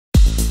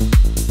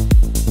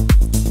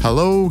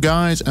Hello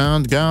guys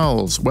and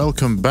gals,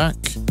 welcome back.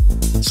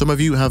 Some of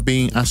you have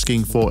been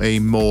asking for a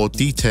more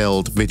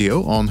detailed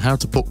video on how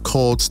to put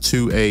chords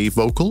to a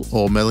vocal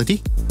or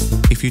melody.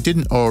 If you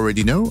didn't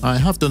already know, I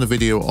have done a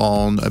video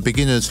on a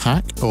beginner's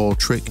hack or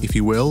trick, if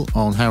you will,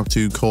 on how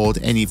to chord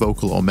any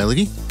vocal or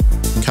melody.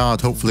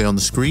 Card hopefully on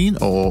the screen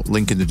or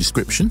link in the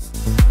description.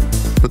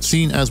 But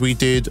seeing as we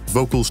did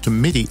vocals to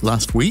Midi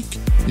last week,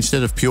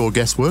 instead of pure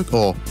guesswork,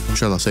 or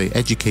shall I say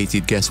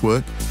educated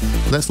guesswork,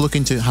 let's look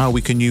into how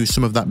we can use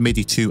some of that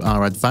Midi to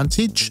our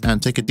advantage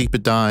and take a deeper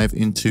dive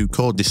into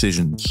chord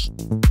decisions.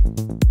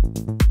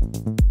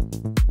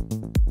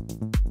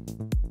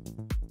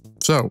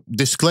 So,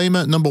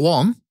 disclaimer number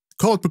one,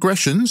 chord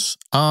progressions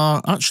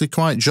are actually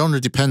quite genre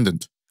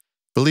dependent.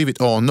 Believe it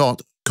or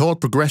not,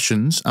 chord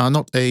progressions are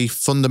not a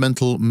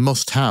fundamental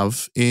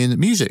must-have in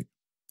music.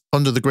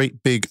 Under the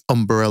great big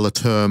umbrella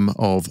term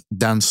of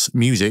dance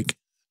music,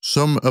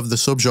 some of the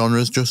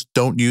subgenres just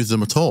don't use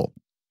them at all.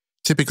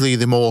 Typically,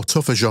 the more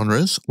tougher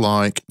genres,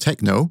 like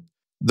techno,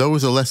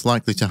 those are less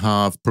likely to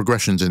have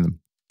progressions in them.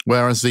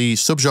 Whereas the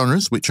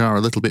subgenres, which are a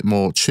little bit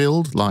more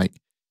chilled, like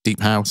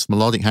deep house,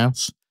 melodic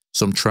house,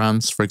 some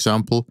trance, for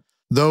example,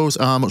 those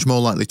are much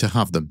more likely to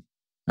have them.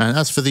 And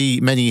as for the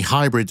many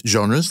hybrid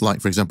genres, like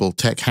for example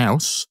tech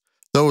house,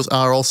 those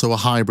are also a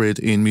hybrid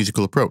in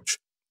musical approach.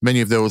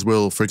 Many of those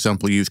will, for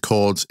example, use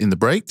chords in the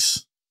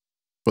breaks,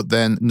 but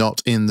then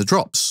not in the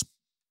drops.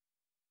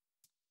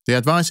 The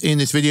advice in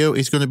this video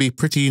is going to be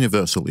pretty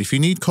universal. If you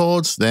need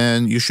chords,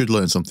 then you should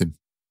learn something.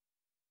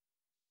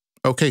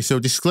 Okay, so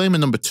disclaimer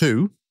number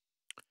two.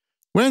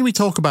 When we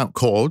talk about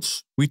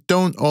chords, we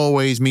don't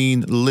always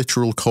mean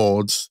literal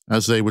chords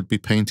as they would be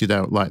painted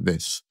out like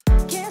this.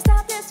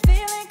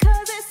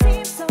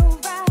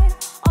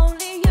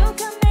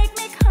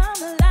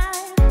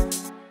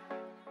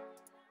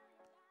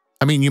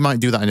 I mean, you might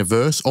do that in a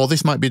verse, or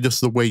this might be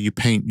just the way you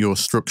paint your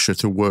structure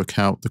to work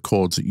out the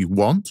chords that you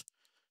want,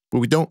 but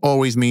we don't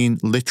always mean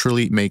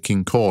literally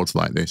making chords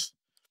like this.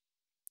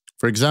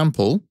 For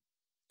example,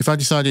 if I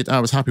decided I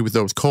was happy with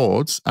those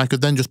chords, I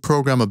could then just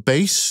program a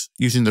bass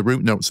using the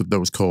root notes of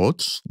those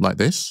chords, like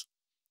this,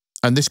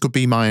 and this could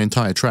be my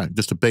entire track,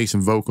 just a bass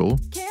and vocal.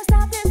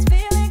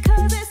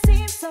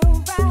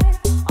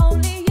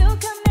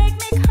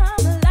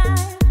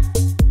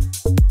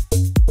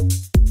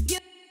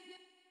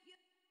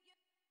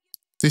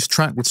 This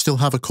track would still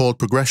have a chord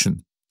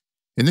progression.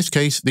 In this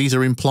case, these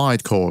are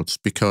implied chords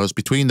because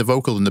between the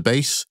vocal and the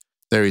bass,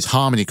 there is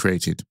harmony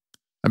created.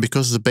 And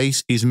because the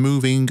bass is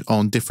moving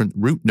on different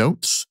root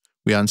notes,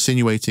 we are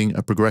insinuating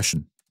a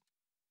progression.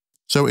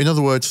 So in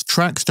other words,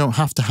 tracks don't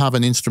have to have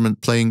an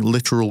instrument playing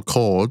literal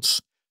chords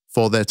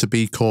for there to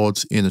be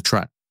chords in a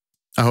track.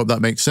 I hope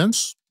that makes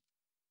sense.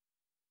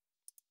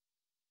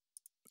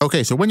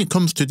 Okay, so when it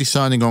comes to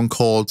deciding on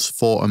chords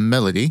for a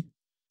melody,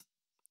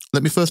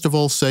 let me first of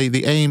all say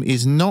the aim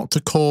is not to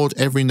chord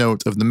every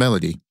note of the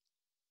melody.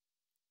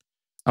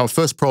 Our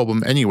first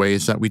problem anyway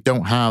is that we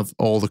don't have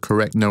all the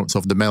correct notes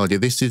of the melody.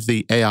 This is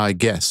the AI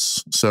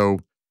guess, so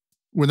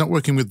we're not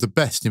working with the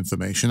best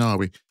information, are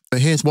we? But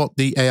here's what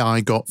the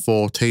AI got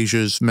for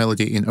Tasia's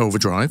melody in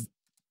Overdrive.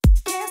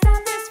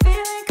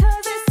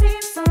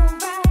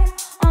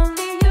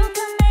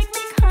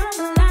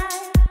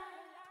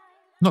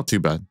 Not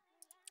too bad.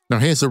 Now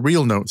here's the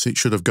real notes it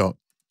should have got.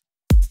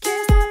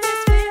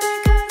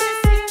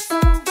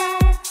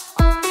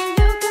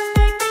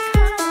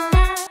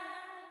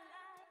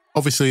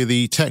 Obviously,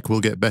 the tech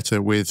will get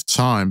better with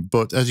time,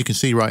 but as you can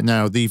see right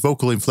now, the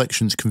vocal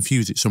inflections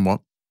confuse it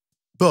somewhat.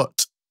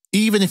 But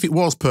even if it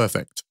was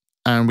perfect,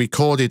 and we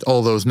chorded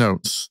all those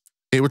notes,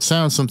 it would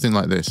sound something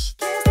like this.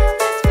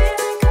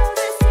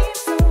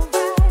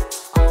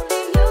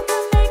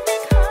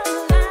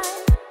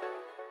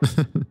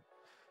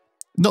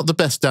 Not the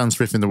best dance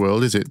riff in the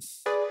world, is it?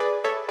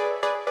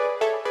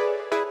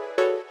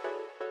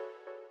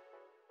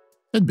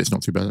 It's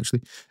not too bad,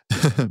 actually.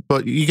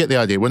 But you get the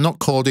idea. We're not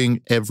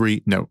chording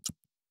every note.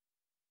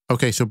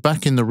 Okay, so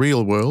back in the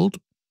real world,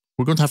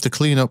 we're going to have to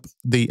clean up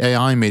the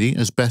AI MIDI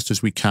as best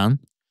as we can.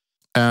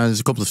 And there's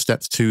a couple of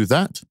steps to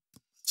that.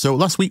 So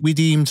last week we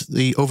deemed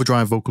the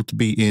overdrive vocal to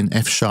be in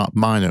F sharp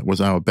minor was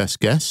our best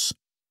guess.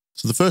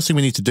 So the first thing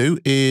we need to do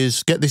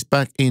is get this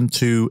back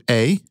into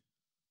A,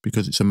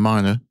 because it's a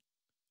minor,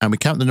 and we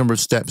count the number of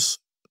steps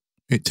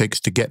it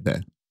takes to get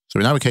there. So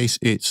in our case,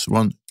 it's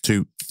 1,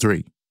 2,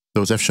 3.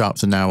 Those F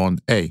sharps are now on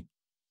A.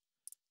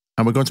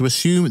 And we're going to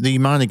assume the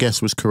minor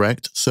guess was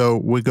correct, so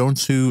we're going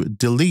to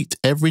delete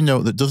every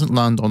note that doesn't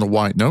land on a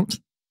white note,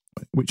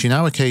 which in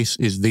our case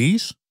is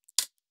these.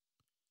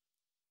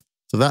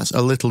 So that's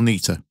a little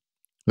neater.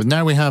 But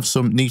now we have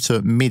some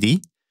neater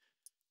MIDI.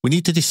 We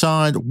need to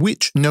decide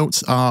which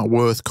notes are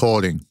worth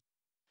chording.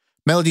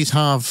 Melodies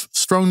have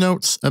strong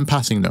notes and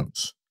passing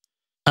notes.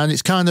 And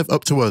it's kind of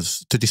up to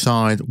us to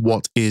decide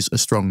what is a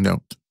strong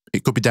note.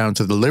 It could be down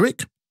to the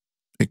lyric.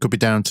 It could be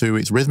down to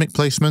its rhythmic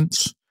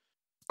placements,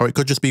 or it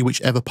could just be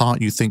whichever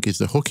part you think is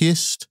the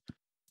hookiest.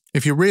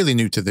 If you're really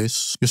new to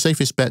this, your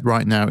safest bet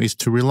right now is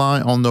to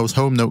rely on those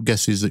home note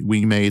guesses that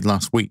we made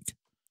last week.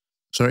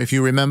 So if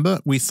you remember,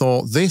 we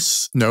thought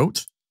this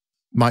note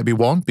might be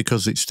 1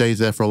 because it stays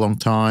there for a long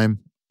time,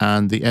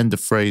 and the end of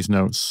phrase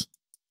notes,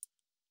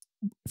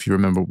 if you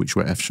remember, which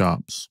were F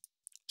sharps.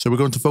 So we're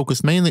going to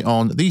focus mainly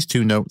on these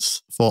 2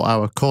 notes for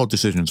our chord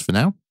decisions for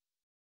now.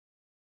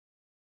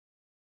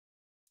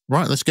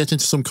 Right, let's get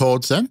into some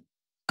chords then.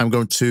 I'm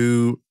going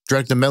to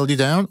drag the melody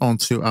down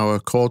onto our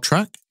chord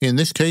track. In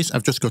this case,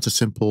 I've just got a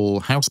simple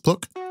house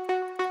pluck.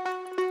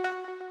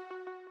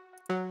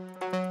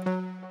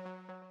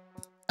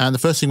 And the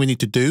first thing we need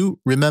to do,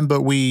 remember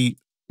we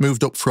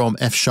moved up from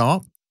F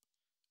sharp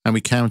and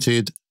we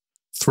counted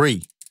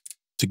 3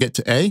 to get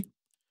to A.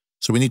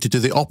 So we need to do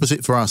the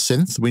opposite for our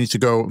synth. We need to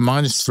go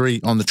 -3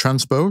 on the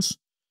transpose.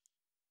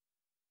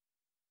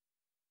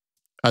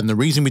 And the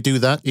reason we do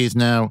that is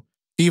now,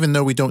 even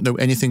though we don't know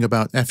anything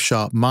about F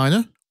sharp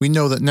minor, we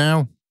know that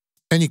now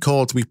any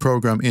chords we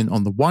program in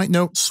on the white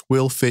notes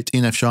will fit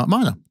in F sharp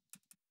minor.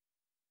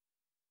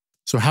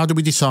 So how do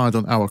we decide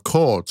on our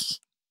chords?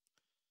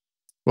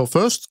 Well,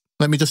 first,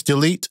 let me just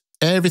delete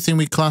everything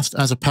we classed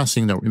as a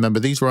passing note. Remember,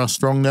 these were our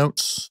strong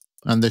notes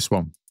and this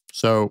one.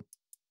 So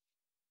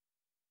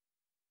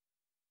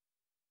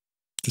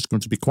just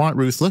going to be quite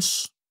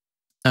ruthless.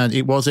 And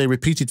it was a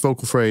repeated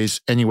vocal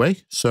phrase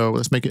anyway. So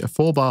let's make it a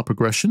 4-bar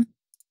progression.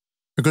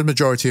 A good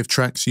majority of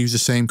tracks use the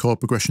same chord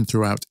progression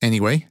throughout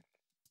anyway.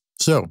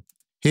 So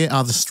here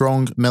are the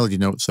strong melody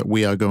notes that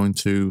we are going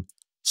to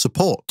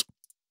support,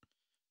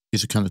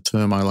 is a kind of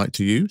term I like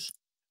to use.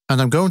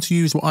 And I'm going to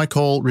use what I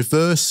call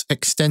reverse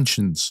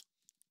extensions.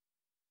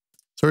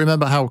 So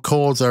remember how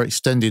chords are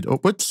extended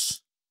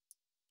upwards?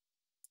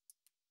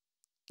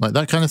 Like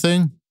that kind of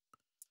thing.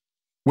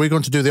 We're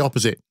going to do the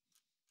opposite.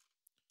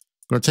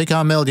 We're going to take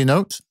our melody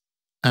note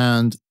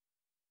and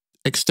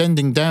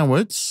extending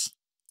downwards,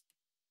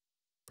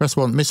 press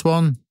 1, miss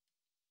 1,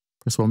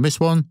 press 1, miss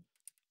 1.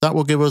 That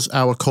will give us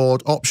our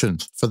chord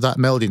options for that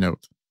melody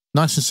note.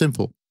 Nice and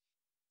simple.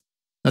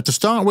 Now to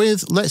start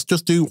with, let's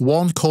just do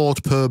 1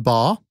 chord per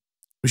bar,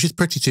 which is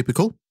pretty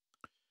typical.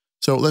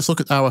 So let's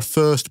look at our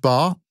first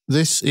bar.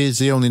 This is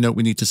the only note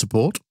we need to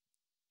support.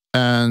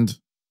 And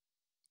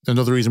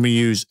another reason we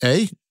use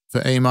A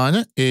for A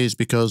minor is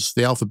because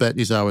the alphabet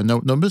is our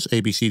note numbers.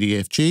 A, B, C, D, E,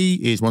 F, G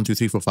is 1, 2,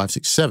 3, 4, 5,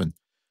 6, 7.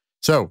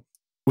 So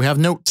we have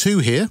note 2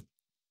 here.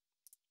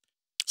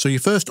 So your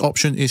first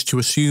option is to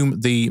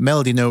assume the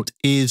melody note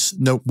is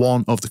note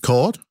 1 of the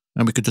chord,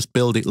 and we could just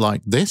build it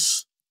like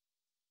this.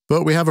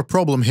 But we have a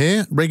problem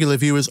here. Regular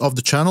viewers of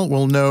the channel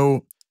will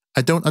know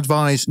I don't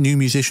advise new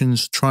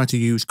musicians try to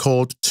use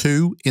chord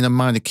 2 in a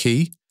minor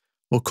key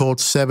or chord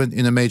 7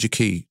 in a major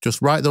key.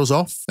 Just write those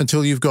off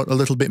until you've got a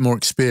little bit more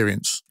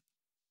experience.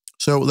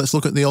 So let's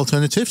look at the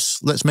alternatives.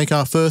 Let's make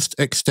our first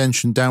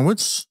extension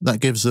downwards. That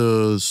gives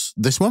us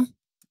this one.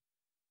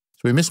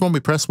 So we miss 1, we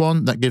press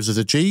 1. That gives us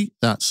a G.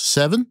 That's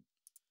 7.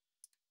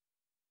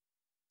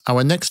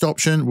 Our next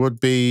option would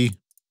be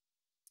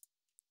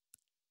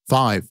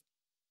 5.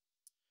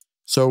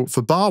 So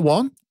for bar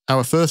 1,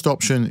 our first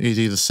option is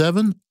either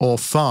 7 or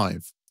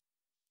 5.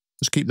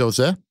 Just keep those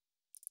there.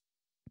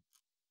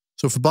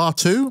 So for bar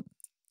 2,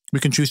 we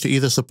can choose to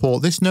either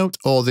support this note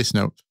or this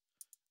note.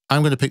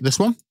 I'm going to pick this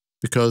one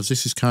because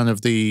this is kind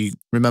of the,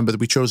 remember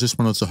that we chose this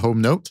one as the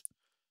home note,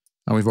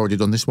 and we've already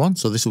done this one,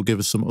 so this will give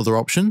us some other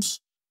options.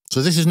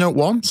 So this is note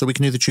 1, so we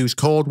can either choose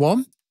chord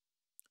 1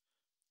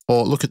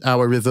 or look at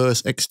our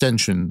reverse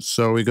extensions.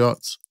 So we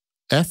got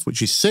F,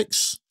 which is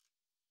 6,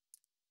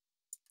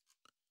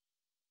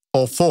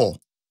 or 4.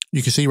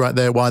 You can see right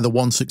there why the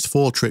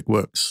 1-6-4 trick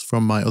works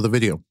from my other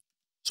video.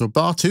 So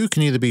bar 2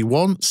 can either be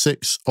 1,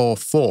 6, or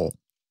 4.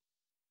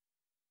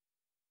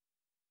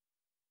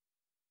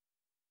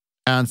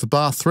 And for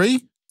bar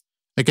 3,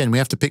 again, we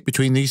have to pick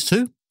between these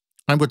two.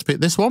 I'm going to pick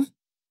this one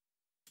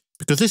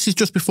because this is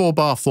just before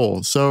bar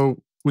 4.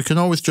 So we can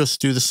always just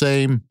do the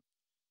same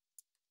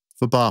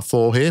for bar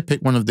 4 here.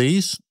 Pick one of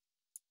these.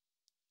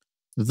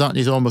 That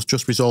is almost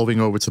just resolving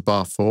over to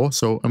bar 4.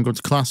 So I'm going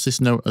to class this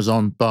note as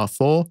on bar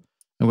 4.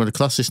 I'm going to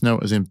class this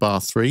note as in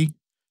bar 3.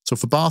 So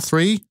for bar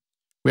 3,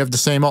 we have the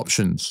same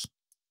options.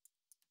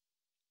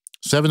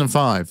 7 and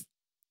 5.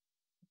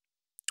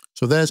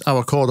 So there's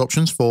our chord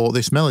options for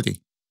this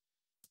melody.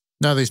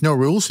 Now there's no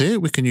rules here.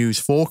 We can use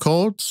 4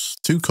 chords,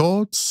 2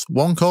 chords,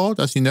 1 chord,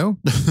 as you know.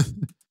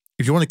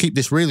 If you want to keep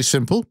this really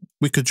simple,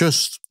 we could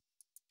just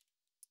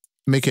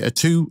make it a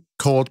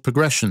 2-chord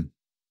progression.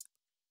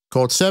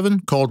 Chord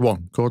 7, chord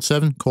 1, chord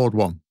 7, chord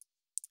 1.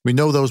 We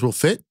know those will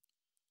fit.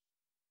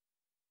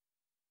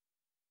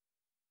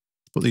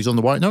 Put these on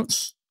the white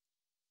notes.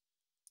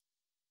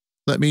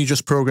 Let me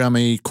just program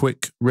a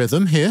quick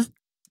rhythm here.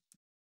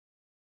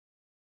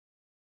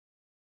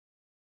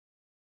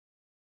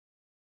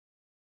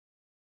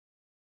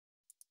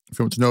 If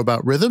you want to know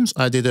about rhythms,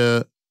 I did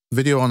a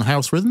video on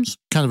house rhythms.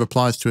 Kind of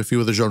applies to a few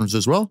other genres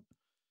as well.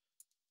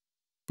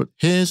 But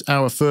here's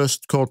our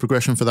first chord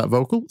progression for that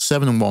vocal,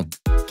 7 and 1.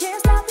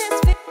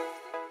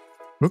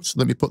 Oops,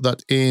 let me put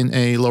that in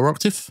a lower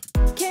octave.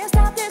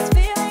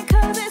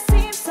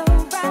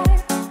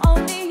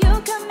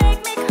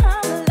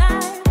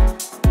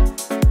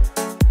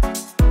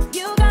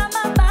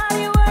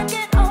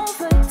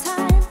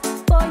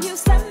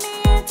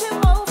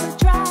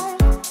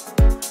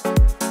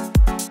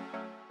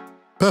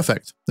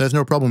 Perfect. There's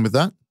no problem with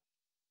that.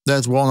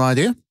 There's one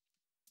idea.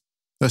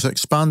 Let's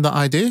expand that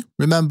idea.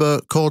 Remember,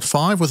 chord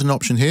 5 was an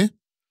option here.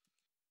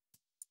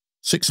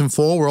 6 and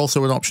 4 were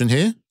also an option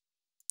here.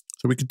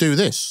 So we could do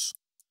this.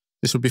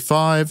 This would be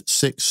 5,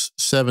 6,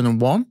 7,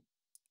 and 1.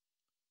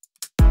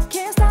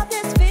 Can't stop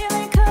this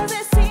feeling 'cause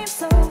it seems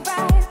so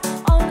right.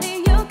 Only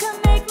you can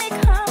make me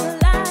come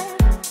alive.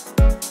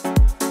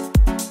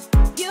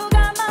 You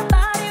got my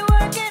body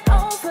working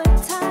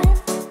overtime.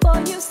 Boy,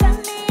 you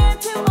send me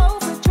into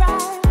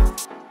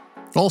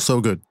overdrive.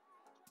 Also good.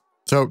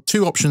 So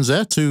 2 options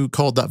there to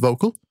chord that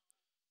vocal.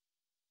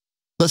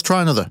 Let's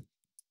try another.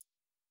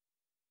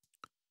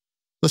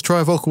 Let's try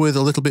a vocal with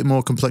a little bit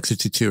more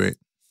complexity to it.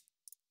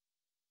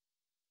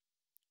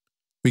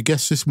 We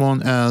guessed this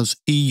one as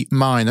E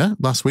minor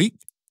last week.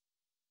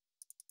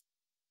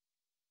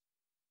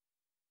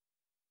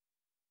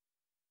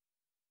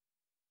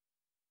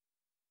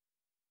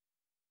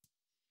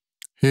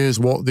 Here's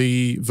what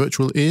the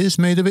virtual ears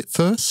made of it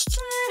first.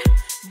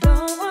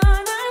 Don't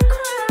wanna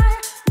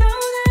cry. Know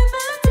that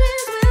my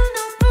tears will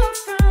not fall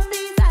from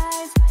these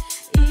eyes.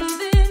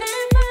 Even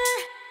if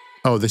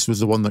I Oh, this was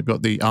the one that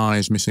got the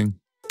eyes missing,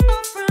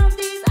 fall from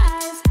these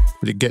eyes.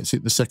 but it gets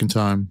it the second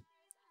time.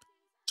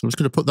 So I'm just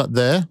going to put that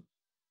there.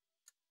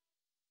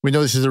 We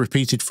know this is a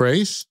repeated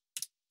phrase,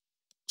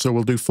 so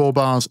we'll do 4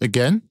 bars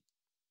again.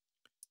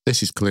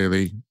 This is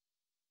clearly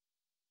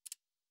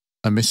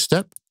a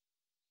misstep.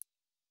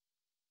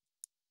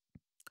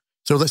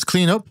 So let's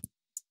clean up.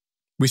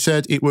 We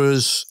said it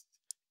was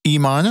E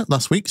minor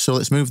last week, so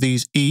let's move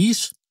these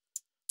E's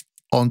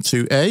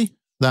onto A.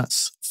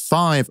 That's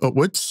 5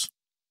 upwards.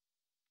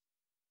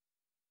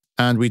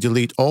 And we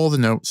delete all the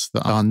notes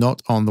that are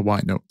not on the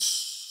white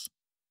notes.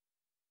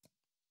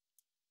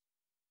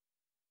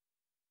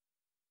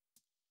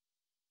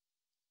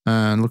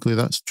 And luckily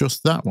that's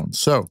just that one.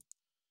 So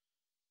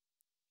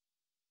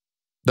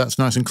that's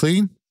nice and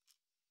clean.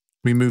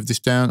 We move this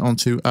down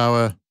onto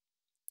our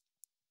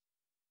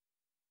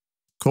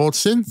chord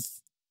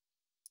synth.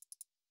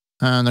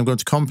 And I'm going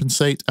to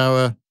compensate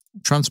our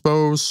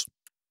transpose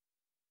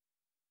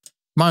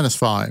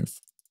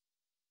 -5.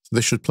 So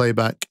this should play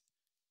back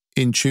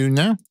in tune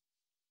now.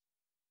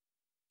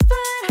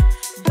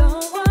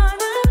 Don't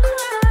wanna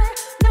cry.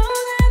 Know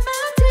that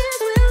my tears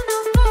will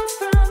not fall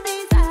from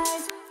these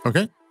eyes.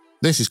 Okay,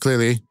 this is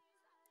clearly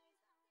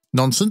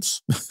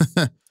nonsense.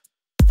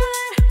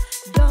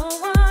 Don't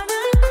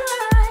wanna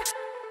cry.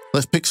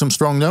 Let's pick some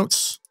strong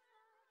notes.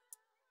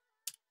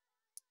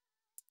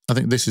 I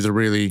think this is a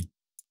really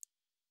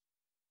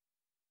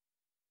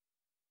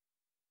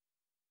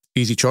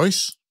easy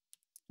choice.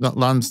 That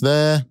lands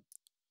there.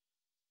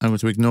 I'm going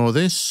to ignore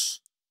this.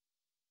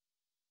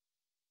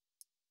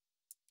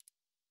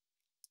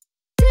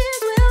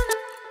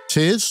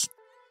 Tears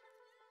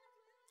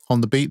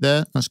on the beat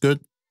there. That's good.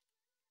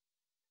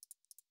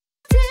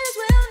 Tears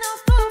will not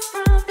fall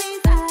from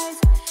these eyes.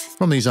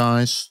 From these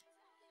eyes.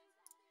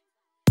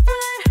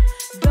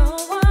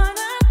 Don't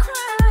wanna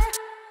cry.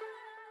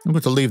 I'm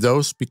going to leave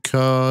those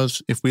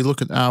because if we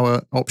look at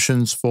our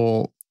options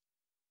for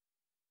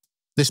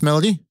this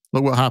melody,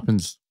 look what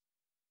happens.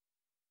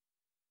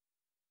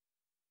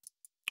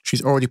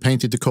 She's already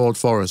painted the chord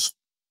for us.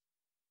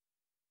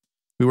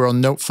 We were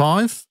on note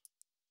 5.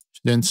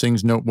 She then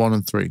sings note 1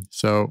 and 3.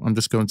 So I'm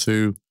just going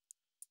to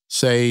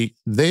say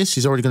this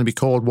is already going to be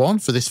chord 1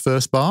 for this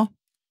first bar.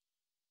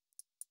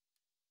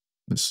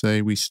 Let's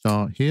say we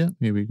start here.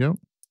 Here we go.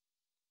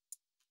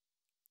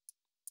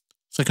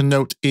 Second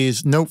note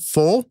is note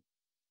 4.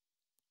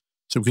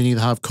 So we can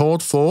either have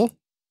chord 4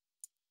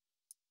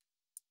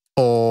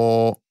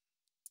 or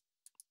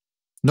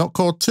not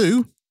chord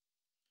 2,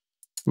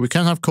 but we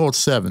can have chord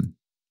 7.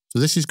 So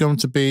this is going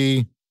to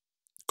be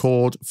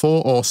chord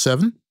 4 or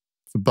 7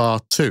 for bar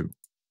 2,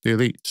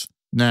 delete.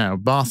 Now,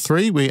 bar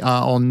 3, we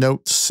are on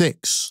note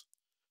 6.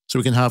 So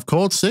we can have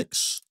chord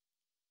 6,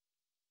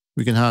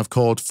 we can have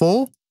chord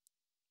 4,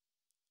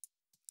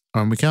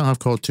 and we can't have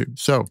chord 2.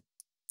 So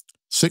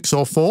 6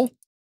 or 4.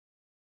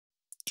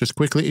 Just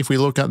quickly, if we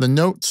look at the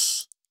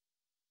notes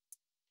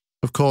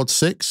of chord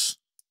 6,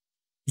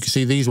 you can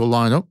see these will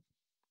line up.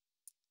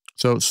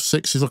 So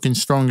 6 is looking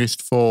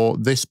strongest for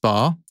this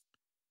bar.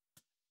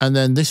 And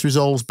then this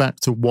resolves back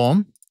to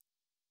 1.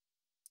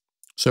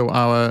 So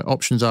our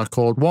options are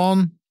chord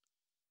 1.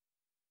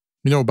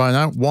 You know by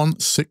now, 1,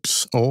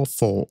 6, or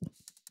 4.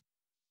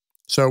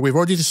 So we've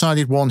already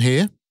decided 1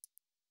 here.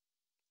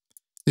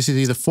 This is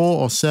either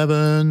 4 or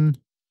 7,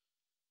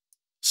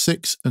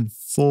 6 and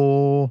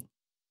 4,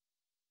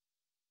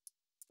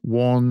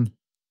 1,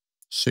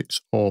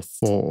 6 or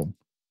 4.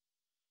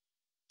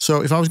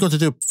 So if I was going to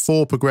do a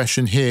 4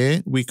 progression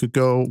here, we could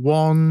go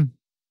 1,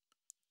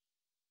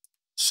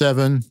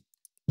 7.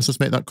 Let's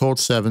just make that chord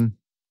 7.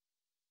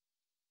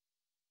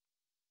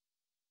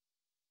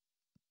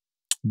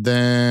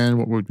 Then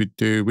what would we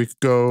do? We could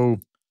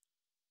go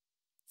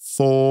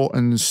 4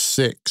 and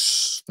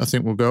 6. I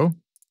think we'll go,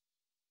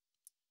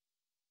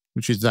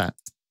 which is that.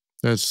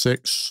 There's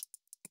 6.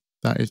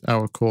 That is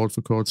our chord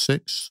for chord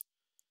 6.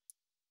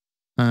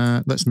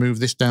 Let's move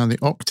this down the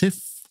octave.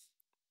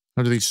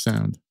 How do these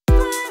sound?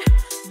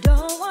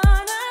 Don't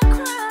wanna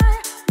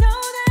cry. Know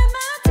that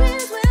my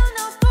tears will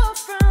not fall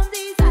from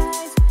these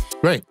eyes.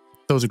 Great.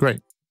 Those are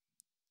great.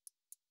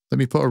 Let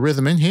me put a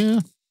rhythm in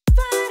here.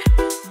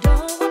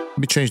 Let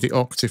me change the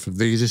octave of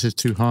these. This is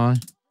too high.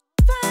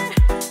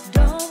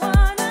 Don't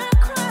wanna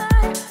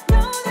cry.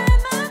 Know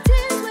that my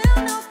tears will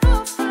not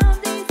fall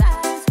from these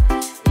eyes.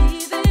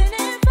 Even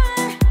if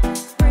I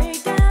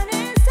break down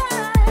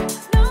inside,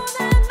 know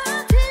that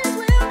my tears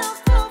will not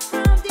fall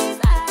from these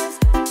eyes.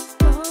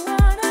 Don't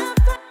wanna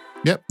cry.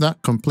 Yep,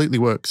 that completely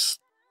works.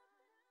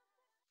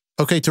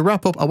 Okay, to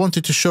wrap up, I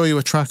wanted to show you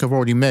a track I've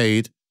already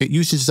made. It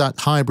uses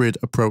that hybrid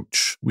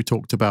approach we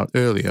talked about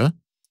earlier,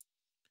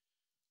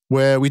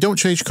 where we don't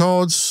change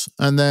chords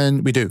and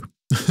then we do.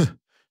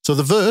 So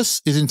the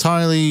verse is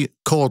entirely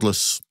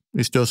chordless.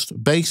 It's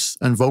just bass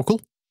and vocal,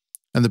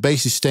 and the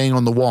bass is staying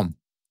on the 1.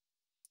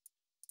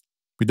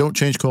 We don't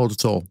change chords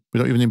at all. We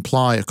don't even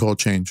imply a chord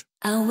change.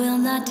 I will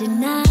not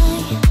deny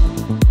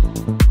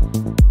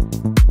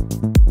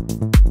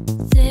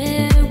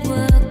there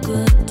were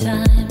good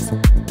times,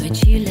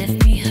 but you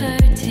left me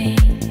hurting.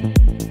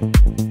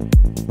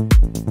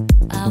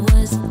 I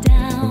was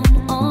down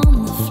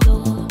on the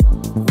floor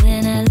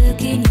when I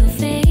look in your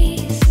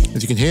face.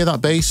 As you can hear,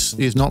 that bass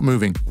is not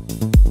moving.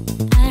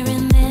 I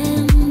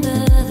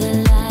remember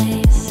the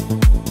lies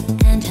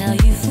and how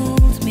you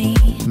fooled me.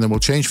 And then we'll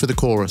change for the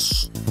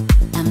chorus.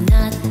 I'm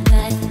not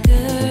that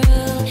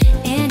girl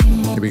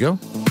anymore. Here we go.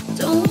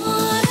 Don't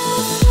wanna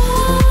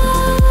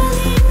fall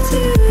into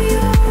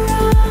your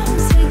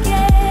arms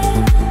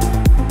again.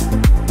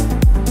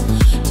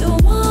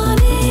 Don't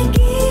wanna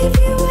give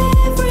you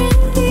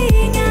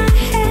everything I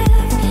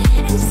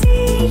have and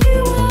see you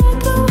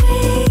walk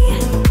away.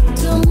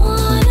 Don't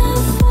wanna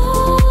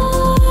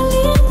fall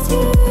into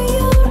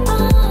your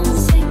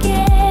arms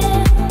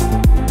again.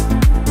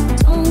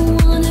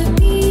 Don't wanna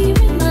be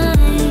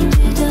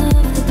reminded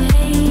of the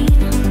pain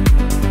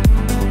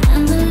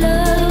and the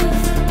love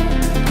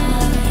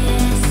of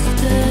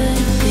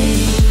yesterday.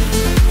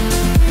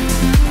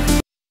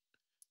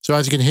 So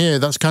as you can hear,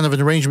 that's kind of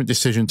an arrangement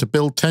decision to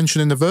build tension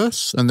in the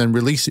verse and then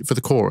release it for the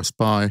chorus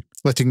by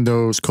letting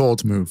those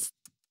chords move.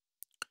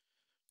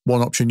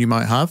 One option you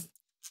might have.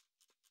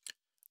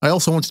 I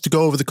also wanted to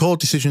go over the chord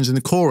decisions in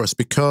the chorus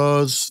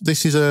because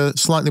this is a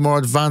slightly more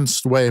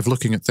advanced way of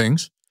looking at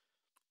things.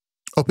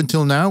 Up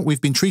until now, we've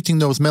been treating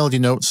those melody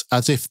notes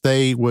as if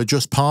they were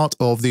just part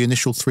of the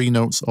initial 3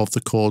 notes of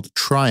the chord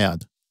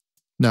triad.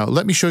 Now,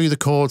 let me show you the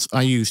chords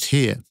I used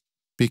here,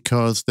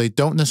 because they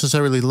don't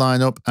necessarily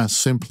line up as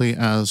simply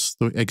as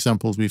the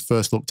examples we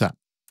first looked at.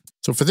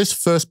 So for this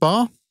first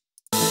bar,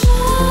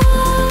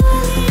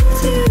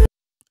 I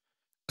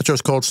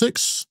chose chord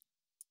 6.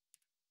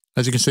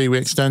 As you can see, we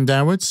extend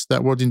downwards.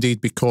 That would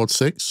indeed be chord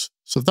 6.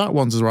 So that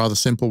one's a rather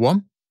simple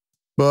one.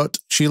 But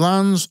she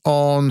lands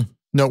on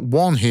note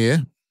 1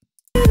 here,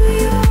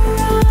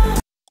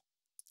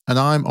 and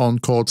I'm on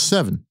chord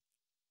 7.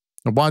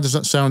 Now, why does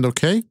that sound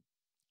okay?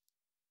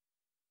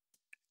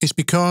 It's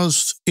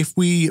because if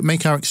we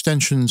make our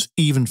extensions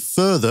even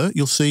further,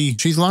 you'll see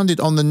she's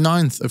landed on the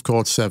 9th of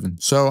chord 7.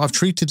 So I've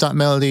treated that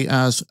melody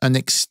as an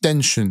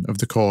extension of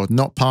the chord,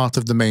 not part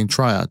of the main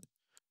triad.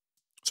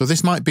 So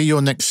this might be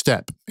your next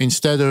step.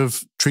 Instead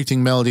of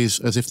treating melodies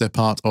as if they're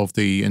part of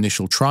the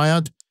initial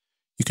triad,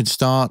 you can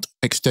start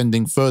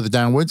extending further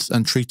downwards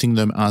and treating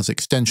them as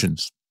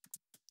extensions.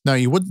 Now,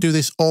 you wouldn't do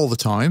this all the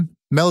time.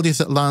 Melodies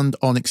that land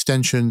on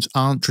extensions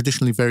aren't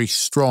traditionally very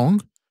strong,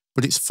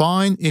 but it's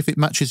fine if it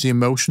matches the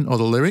emotion or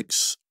the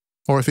lyrics,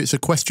 or if it's a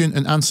question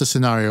and answer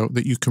scenario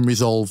that you can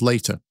resolve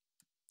later.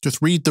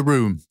 Just read the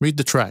room, read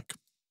the track,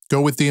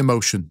 go with the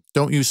emotion.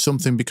 Don't use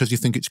something because you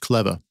think it's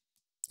clever.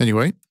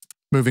 Anyway,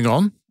 moving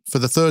on. For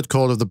the third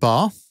chord of the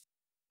bar,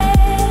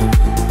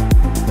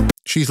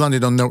 she's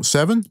landed on note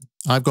 7.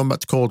 I've gone back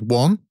to chord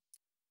 1.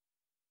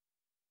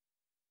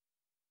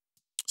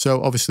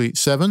 So obviously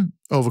 7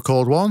 over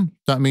chord 1.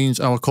 That means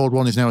our chord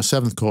 1 is now a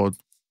 7th chord.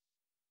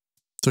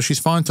 So she's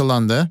fine to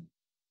land there.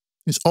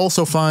 It's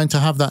also fine to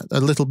have that a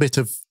little bit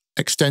of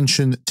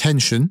extension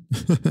tension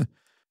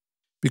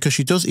because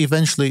she does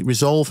eventually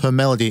resolve her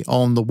melody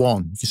on the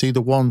 1. You can see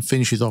the 1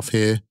 finishes off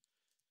here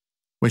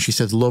when she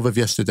says love of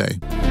yesterday.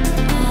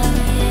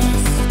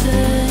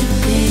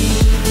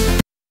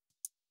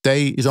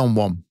 Day is on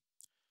 1.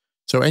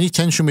 So any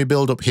tension we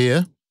build up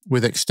here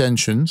with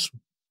extensions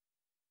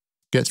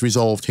gets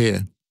resolved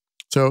here.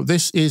 So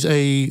this is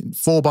a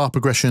 4-bar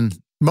progression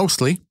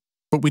mostly,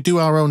 but we do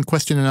our own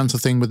question and answer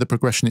thing with the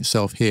progression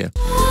itself here.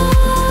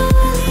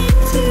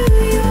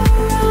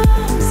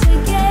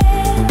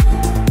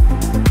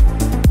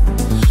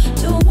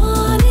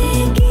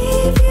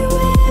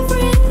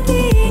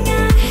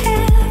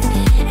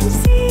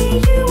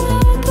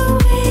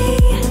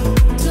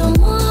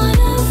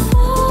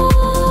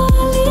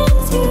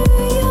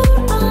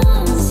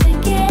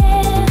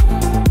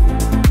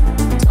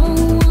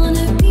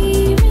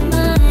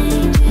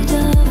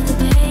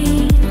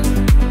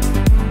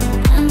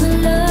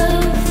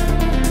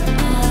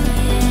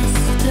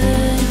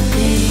 Yesterday.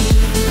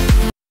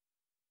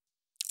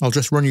 I'll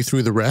just run you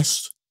through the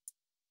rest.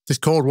 This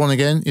chord 1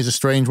 again is a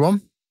strange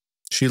one.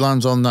 She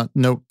lands on that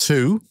note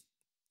 2.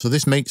 So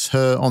this makes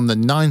her on the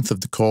 9th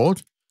of the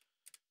chord.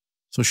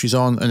 So she's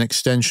on an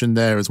extension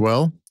there as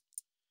well.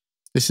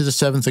 This is a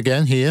 7th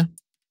again here.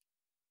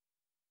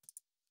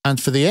 And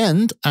for the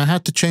end, I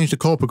had to change the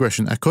chord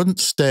progression. I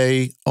couldn't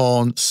stay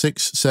on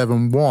 6,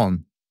 7,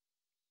 1.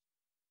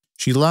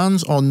 She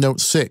lands on note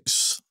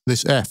 6,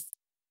 this F.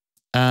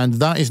 And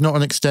that is not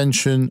an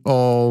extension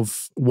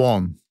of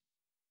 1.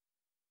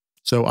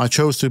 So I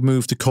chose to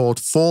move to chord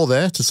 4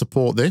 there to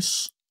support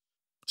this.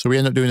 So we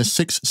end up doing a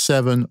 6,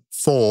 7,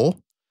 4.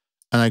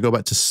 And I go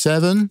back to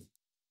 7,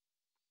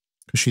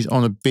 because she's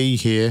on a B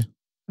here.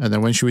 And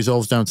then when she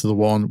resolves down to the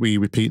 1, we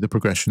repeat the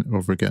progression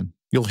over again.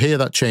 You'll hear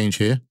that change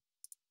here.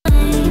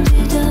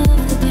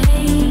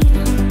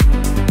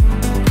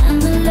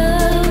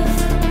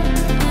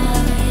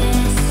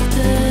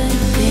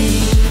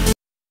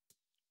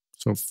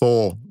 So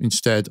 4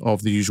 instead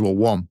of the usual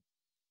 1.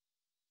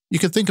 You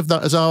can think of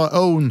that as our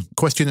own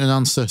question and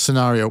answer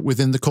scenario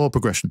within the chord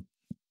progression.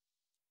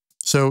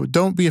 So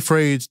don't be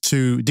afraid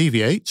to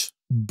deviate,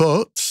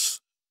 but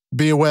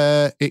be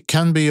aware it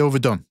can be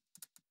overdone.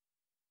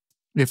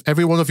 If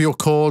every one of your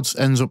chords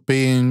ends up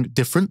being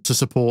different to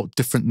support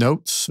different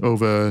notes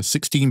over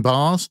 16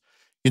 bars,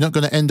 you're not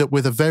going to end up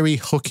with a very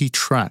hooky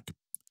track.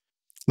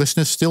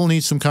 Listeners still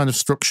need some kind of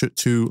structure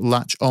to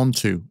latch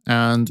onto,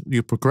 and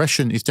your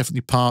progression is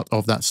definitely part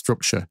of that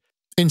structure,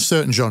 in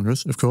certain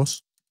genres, of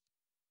course.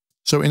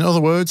 So in other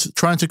words,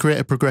 trying to create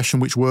a progression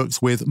which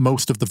works with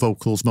most of the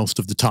vocals most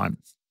of the time.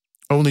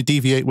 Only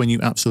deviate when you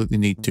absolutely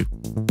need to.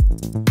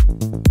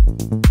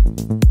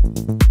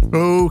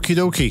 Okie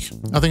dokie.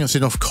 I think that's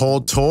enough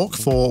chord talk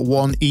for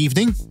one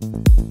evening.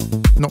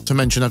 Not to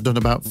mention I've done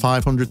about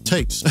 500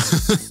 takes.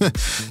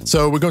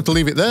 So we're going to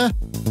leave it there.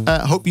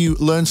 Hope you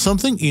learned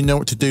something. You know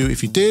what to do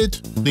if you did.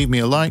 Leave me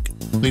a like,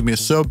 leave me a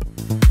sub,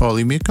 or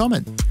leave me a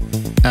comment.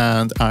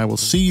 And I will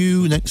see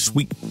you next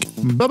week.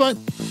 Bye-bye.